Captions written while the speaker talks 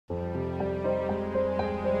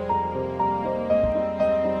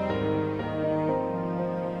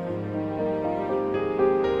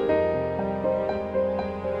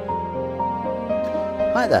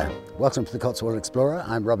Hi there, welcome to the Cotswold Explorer.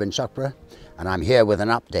 I'm Robin Shuckburgh and I'm here with an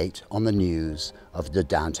update on the news of the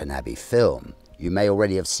Downton Abbey film. You may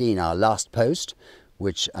already have seen our last post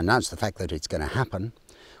which announced the fact that it's going to happen.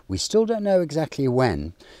 We still don't know exactly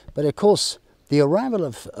when, but of course the arrival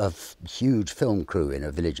of huge film crew in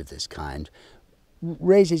a village of this kind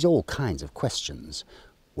raises all kinds of questions.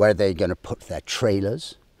 Where are they going to put their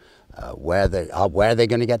trailers? Where are they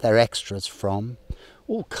going to get their extras from?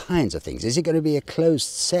 All kinds of things. Is it going to be a closed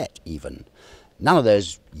set even? None of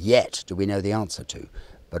those yet do we know the answer to,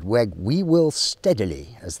 but we will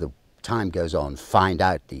steadily, as the time goes on, find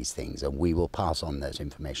out these things and we will pass on that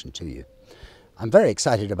information to you. I'm very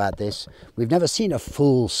excited about this. We've never seen a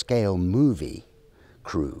full-scale movie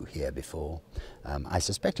crew here before. I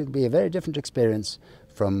suspect it'll be a very different experience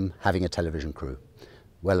from having a television crew.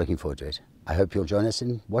 We're looking forward to it. I hope you'll join us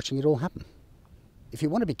in watching it all happen. If you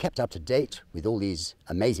want to be kept up to date with all these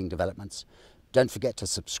amazing developments, don't forget to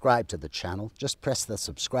subscribe to the channel. Just press the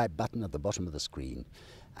subscribe button at the bottom of the screen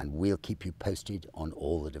and we'll keep you posted on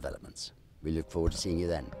all the developments. We look forward to seeing you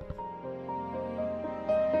then.